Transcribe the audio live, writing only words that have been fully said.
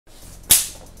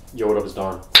Yo, what up, it's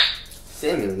Don.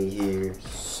 Samuel here.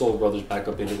 Soul Brothers back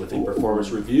up in it with a performance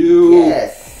review.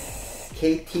 Yes.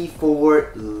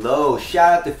 KT4 Low.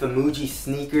 Shout out to Famuji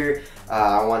Sneaker.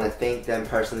 I want to thank them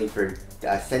personally for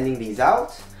sending these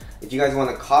out. If you guys want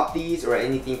to cop these or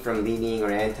anything from Li-Ning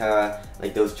or Anta,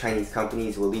 like those Chinese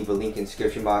companies, we'll leave a link in the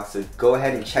description box. So go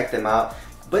ahead and check them out.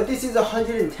 But this is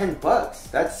 110 bucks.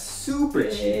 That's super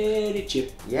cheap. Very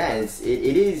cheap. Yeah, and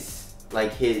it is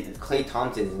like Klay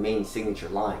Thompson's main signature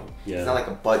line. Yeah. It's not like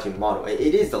a budget model. It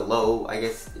is the low, I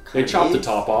guess. They chopped the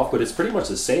top off, but it's pretty much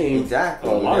the same. Exactly.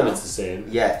 A lot of it's the same.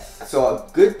 Yes. So a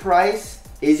good price.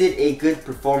 Is it a good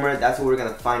performer? That's what we're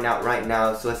gonna find out right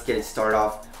now. So let's get it started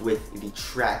off with the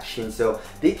traction. So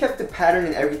they kept the pattern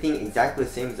and everything exactly the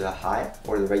same as the high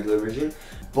or the regular version,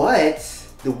 but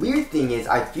the weird thing is,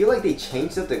 I feel like they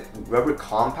changed up the rubber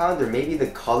compound, or maybe the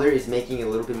color is making it a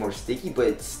little bit more sticky, but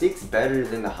it sticks better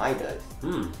than the high does,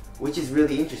 which is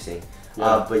really interesting.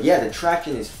 Yeah. But yeah, the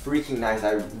traction is freaking nice.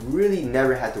 I really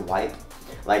never had to wipe.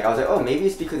 Like, I was like, oh, maybe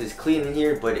it's because it's clean in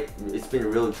here, but it's been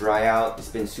real dry out. It's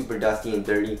been super dusty and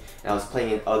dirty, and I was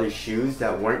playing in other shoes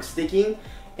that weren't sticking,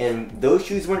 and those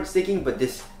shoes weren't sticking, but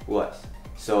this was.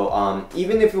 So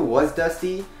even if it was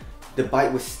dusty, the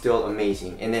bite was still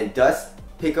amazing. And then dust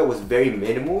pickup was very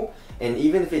minimal, and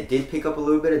even if it did pick up a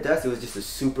little bit of dust, it was just a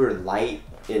super light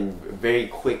and very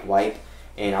quick wipe,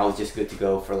 and I was just good to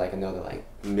go for like another like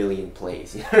million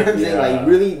plays. You know what I'm saying? Like,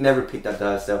 really never picked up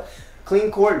dust. So clean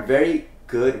court, very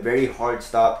good, very hard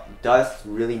stop. Dust,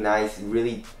 really nice,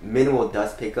 really minimal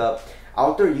dust pickup.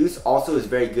 Outdoor use also is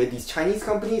very good. These Chinese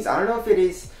companies, I don't know if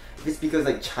it's because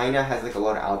like China has like a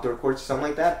lot of outdoor courts or something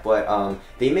like that, but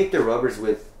they make their rubbers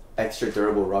with extra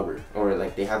durable rubber, or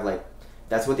like they have like,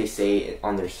 that's what they say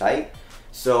on their site.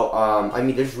 So, I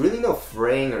mean, there's really no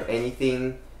fraying or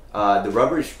anything. The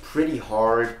rubber is pretty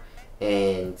hard,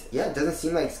 and yeah, it doesn't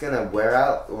seem like it's gonna wear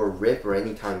out or rip or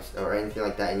anything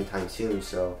like that anytime soon.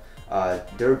 So,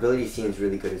 durability seems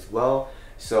really good as well.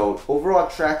 So, overall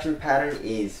traction pattern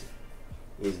is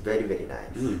very, very nice.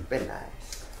 Very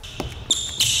nice.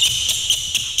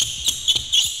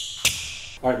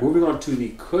 All right, moving on to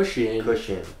the cushion.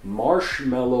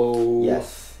 Marshmallow.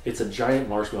 Yes. It's a giant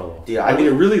marshmallow. Dude, I mean,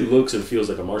 it really looks and feels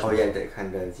like a marshmallow. Oh yeah, that kind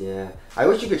of does, yeah. I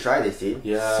wish you could try this, dude.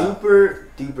 Yeah. Super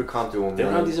duper comfortable. They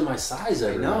don't have these in my size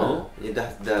right now.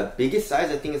 The biggest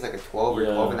size I think is like a 12 or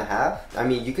 12 and a half. I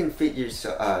mean, you can fit your,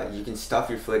 you can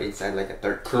stuff your foot inside like a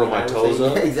 13. Curl my toes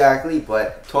up. Exactly,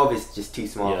 but 12 is just too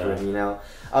small for him, you know.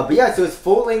 But yeah, so it's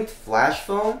full length flash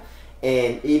foam,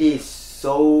 and it is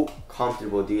so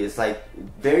comfortable, dude. It's like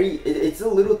it's a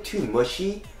little too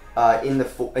mushy. In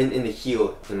the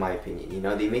heel, in my opinion. You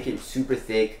know, they make it super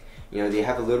thick. You know, they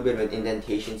have a little bit of an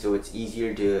indentation, so it's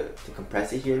easier to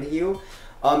compress it here in the heel.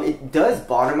 It does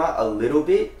bottom out a little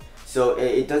bit, so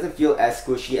it doesn't feel as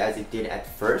squishy as it did at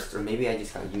first, or maybe I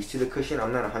just got used to the cushion.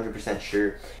 I'm not 100%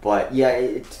 sure, but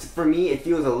yeah, for me it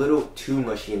feels a little too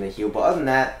mushy in the heel. But other than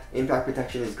that, impact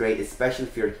protection is great, especially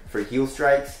for heel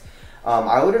strikes.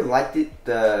 I would have liked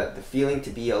the feeling to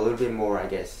be a little bit more, I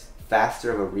guess,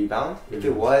 faster of a rebound. If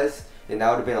it was, then that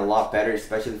would have been a lot better,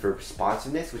 especially for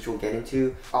responsiveness, which we'll get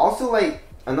into. Also, like,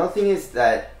 another thing is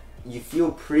that you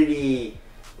feel pretty,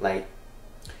 like,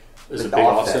 there's a big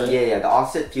offset. Yeah, the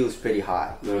offset feels pretty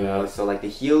high. You know, so like the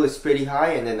heel is pretty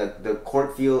high, and then the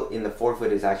court feel in the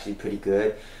forefoot is actually pretty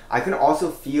good. I can also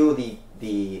feel the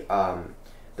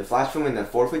flash foam in the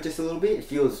forefoot just a little bit. It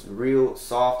feels real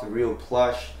soft, real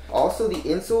plush. Also, the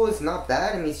insole is not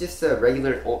bad. I mean, it's just a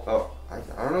regular.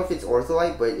 I don't know if it's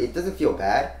Ortholite, but it doesn't feel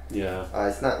bad. Yeah.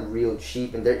 It's not real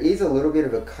cheap, and there is a little bit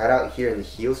of a cutout here in the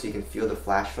heel, so you can feel the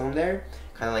flash foam there,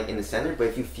 kind of like in the center. But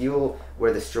if you feel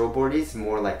where the strobe board is,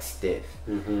 more like stiff.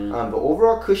 But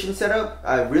overall cushion setup,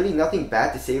 really nothing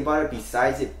bad to say about it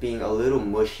besides it being a little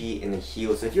mushy in the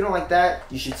heel. So if you don't like that,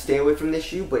 you should stay away from this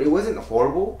shoe. But it wasn't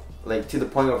horrible, like to the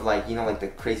point of like, you know, like the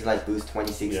Crazy Light Boost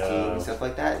 2016 and stuff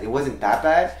like that. It wasn't that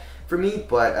bad for me,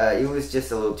 but it was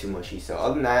just a little too mushy. So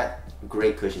other than that,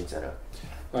 great cushion setup.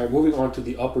 All right, moving on to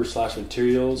the upper /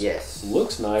 materials. Yes.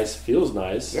 Looks nice, feels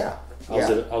nice. Yeah. How's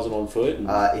it on foot?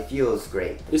 It feels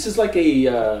great. This is like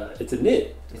it's a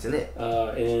knit. It's a knit.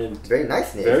 And very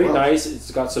nice knit. Very nice. It's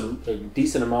got a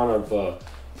decent amount of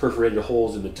perforated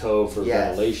holes in the toe for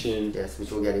ventilation. Yes,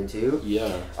 which we'll get into.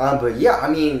 Yeah. But yeah, I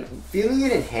mean, feeling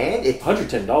it in hand, it's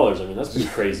 $110. I mean, that's pretty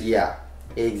crazy. Yeah.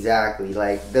 Exactly.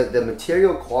 Like the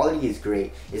material quality is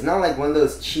great. It's not like one of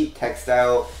those cheap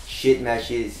textile shit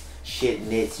meshes, shit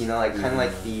knits, you know, like kind of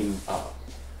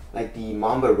like the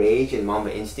Mamba Rage and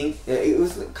Mamba Instinct. It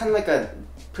was kind of like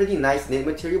pretty nice knit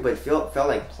material, but it felt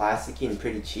like plasticky and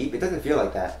pretty cheap. It doesn't feel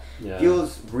like that. Yeah. It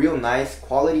feels real nice.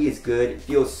 Quality is good. It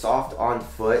feels soft on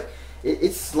foot.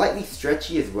 It's slightly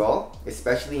stretchy as well,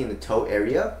 especially in the toe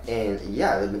area. And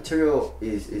yeah, the material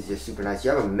is just super nice.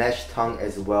 You have a mesh tongue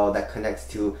as well that connects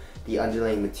to the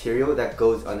underlaying material that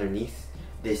goes underneath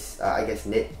this, I guess,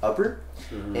 knit upper.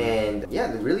 And yeah,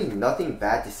 there's really nothing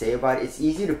bad to say about it. It's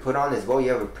easy to put on as well. You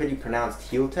have a pretty pronounced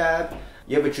heel tab.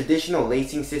 You have a traditional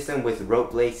lacing system with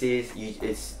rope laces.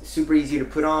 It's super easy to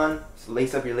put on. So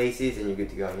lace up your laces and you're good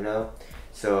to go, you know?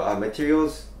 So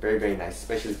materials, very, very nice,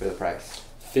 especially for the price.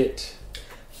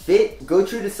 Fit, go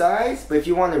true to size, but if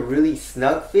you want a really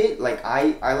snug fit, like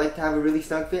I like to have a really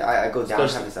snug fit, I go down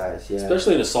half the size. Yeah.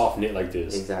 Especially in a soft knit like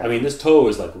this. Exactly. I mean, this toe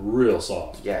is like real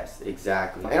soft. Yes,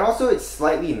 exactly. And also it's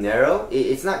slightly narrow.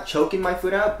 It's not choking my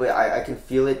foot out, but I can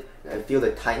feel it. I feel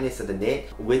the tightness of the knit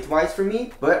width-wise for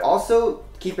me. But also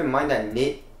keep in mind that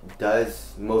knit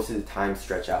does most of the time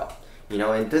stretch out. You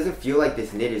know, and it doesn't feel like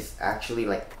this knit is actually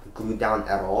like glued down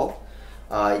at all.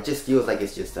 It just feels like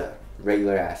it's just a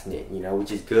regular ass knit, you know,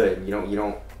 which is good.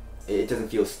 It doesn't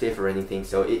feel stiff or anything,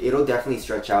 so it'll definitely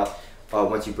stretch out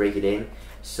once you break it in.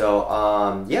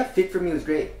 So yeah, fit for me was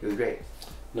great. It was great.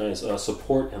 Nice.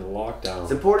 Support and lockdown.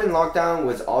 Support and lockdown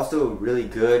was also really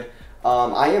good.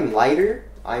 I am lighter.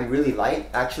 I'm really light,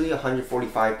 actually,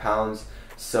 145 pounds.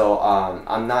 So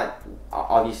I'm not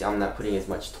putting as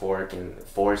much torque and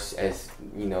force as,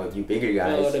 you know, you bigger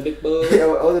guys. Oh, the big boy.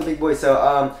 Oh, the big boy.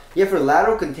 So yeah, for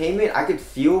lateral containment, I could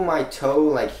feel my toe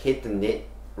like hit the knit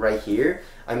right here.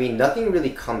 I mean, nothing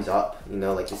really comes up, you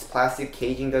know, like this plastic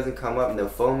caging doesn't come up, no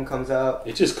foam comes up.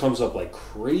 It just comes up like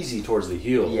crazy towards the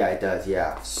heel. Yeah, it does,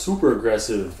 yeah. Super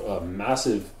aggressive,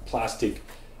 massive plastic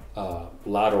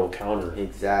lateral counter.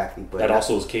 Exactly. But that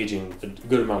also is caging a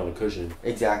good amount of the cushion.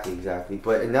 Exactly.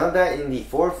 But now that in the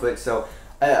forefoot, so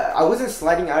I wasn't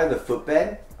sliding out of the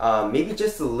footbed, maybe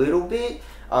just a little bit,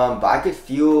 but I could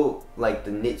feel like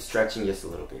the knit stretching just a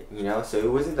little bit, you know? So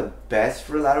it wasn't the best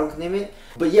for lateral containment.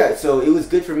 But yeah, so it was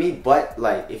good for me, but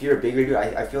like if you're a bigger dude,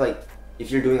 I feel like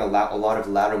if you're doing a lot of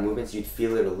lateral movements, you'd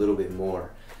feel it a little bit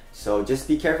more. So just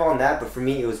be careful on that, but for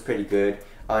me it was pretty good.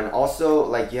 And also,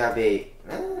 like, you have a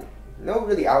no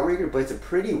really outrigger, but it's a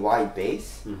pretty wide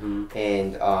base.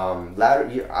 And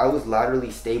I was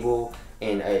laterally stable,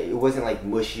 and it wasn't like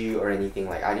mushy or anything.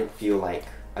 Like, I didn't feel like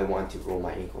I wanted to roll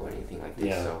my ankle or anything like this.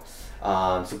 Yeah.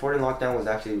 So support and lockdown was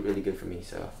actually really good for me.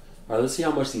 So all right, let's see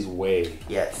how much these weigh.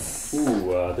 Yes.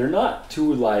 Ooh, they're not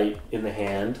too light in the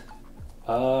hand.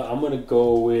 I'm gonna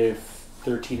go with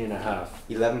 13.5.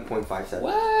 11.57.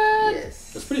 What?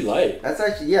 Yes. That's pretty light. That's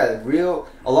actually, yeah,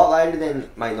 a lot lighter than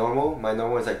my normal. My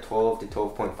normal is like 12 to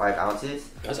 12.5 ounces.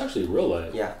 That's actually real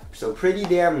light. Yeah. So pretty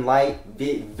damn light.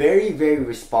 Very, very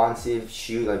responsive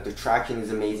shoe. Like, the traction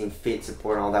is amazing. Fit,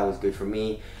 support, and all that was good for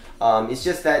me. It's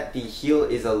just that the heel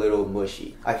is a little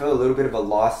mushy. I felt a little bit of a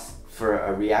loss for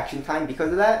a reaction time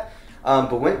because of that.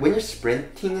 But when you're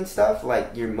sprinting and stuff,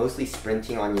 like, you're mostly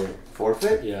sprinting on your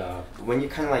forefoot. Yeah. When you're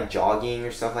kind of like jogging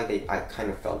or stuff like that, I kind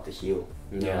of felt the heel.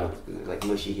 You know, like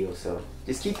mushy heel. So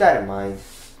just keep that in mind.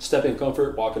 Step in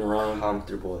comfort, walking around.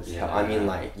 Comfortable as hell. I mean,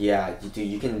 like, yeah,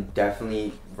 you can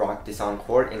definitely rock this on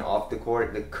court and off the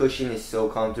court. The cushion is so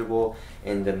comfortable,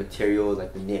 and the material,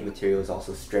 like the knit material, is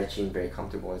also stretchy and very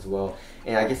comfortable as well.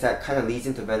 And I guess that kind of leads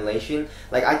into ventilation.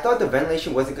 Like, I thought the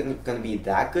ventilation wasn't going to be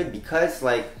that good because,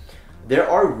 like, there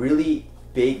are really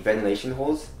big ventilation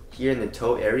holes here in the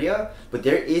toe area, but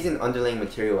there is an underlaying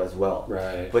material as well.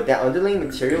 Right. But that underlaying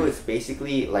material is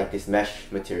basically like this mesh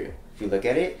material, if you look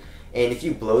at it. And if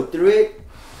you blow through it,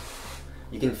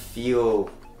 you can feel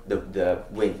the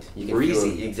wind. You can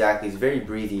breezy. Feel, exactly. It's very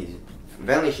breezy.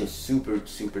 Ventilation is super,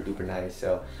 super duper nice.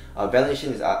 So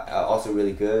ventilation is also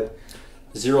really good.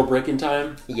 Zero breaking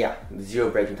time? Yeah, zero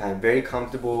breaking time. Very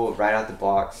comfortable right out the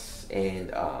box.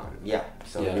 And yeah,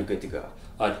 so you're good to go.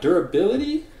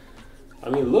 Durability? I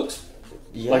mean, it looks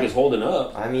like it's holding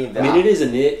up. I mean, it is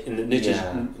a knit, and the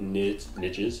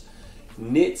niches.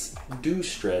 Knits do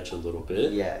stretch a little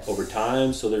bit over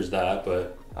time, so there's that.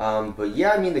 But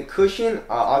yeah, I mean, the cushion,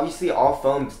 obviously all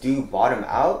foams do bottom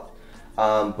out.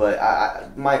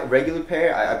 But my regular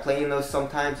pair, I play in those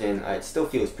sometimes, and it still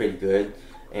feels pretty good.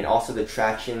 And also the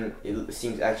traction, it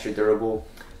seems extra durable.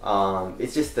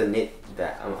 It's just the knit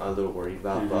that I'm a little worried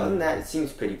about. But other than that, it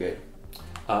seems pretty good.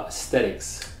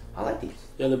 Aesthetics. I like these.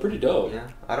 Yeah, they're pretty dope. Yeah,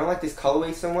 I don't like this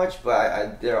colorway so much,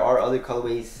 but there are other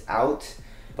colorways out.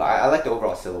 But I like the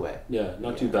overall silhouette. Yeah,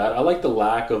 not too bad. I like the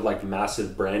lack of like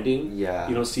massive branding. Yeah.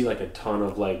 You don't see like a ton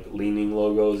of like leaning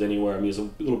logos anywhere. I mean, there's a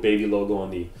little baby logo on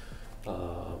the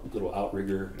little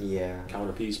outrigger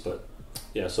counterpiece, but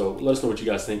Yeah, so let us know what you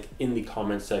guys think in the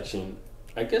comment section.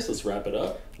 I guess let's wrap it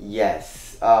up.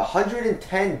 Yes.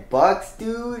 $110,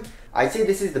 dude. I'd say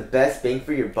this is the best bang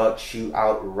for your buck shoe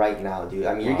out right now, dude.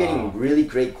 I mean, you're getting really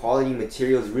great quality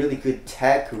materials, really good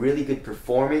tech, really good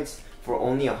performance for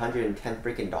only $110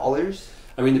 freaking dollars.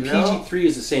 I mean, the PG3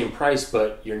 is the same price,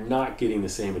 but you're not getting the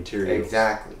same materials.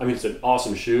 Exactly. I mean, it's an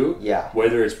awesome shoe. Yeah.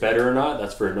 Whether it's better or not,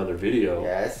 that's for another video.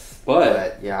 Yes.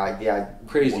 But yeah.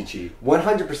 Crazy cheap.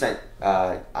 100%.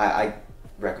 I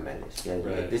recommend this. Yeah,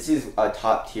 right. This is a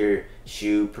top tier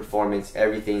shoe, performance,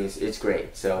 everything. It's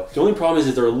great. So the only problem is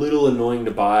that they're a little annoying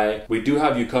to buy. We do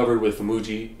have you covered with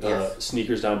Famuji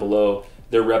sneakers down below.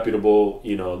 They're reputable,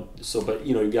 you know. So, but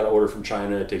you know, you got to order from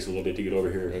China. It takes a little bit to get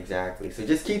over here. Exactly. So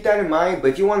just keep that in mind. But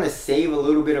if you want to save a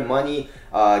little bit of money,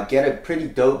 get a pretty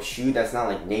dope shoe that's not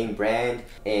like name brand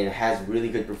and has really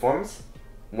good performance.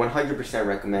 100%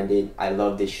 recommended. I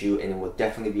love this shoe and it will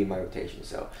definitely be in my rotation.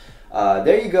 So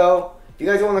there you go. If you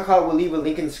guys want to call it, we'll leave a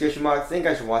link in the description box. Thank you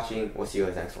guys for watching. We'll see you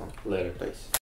guys next one. Later. Peace.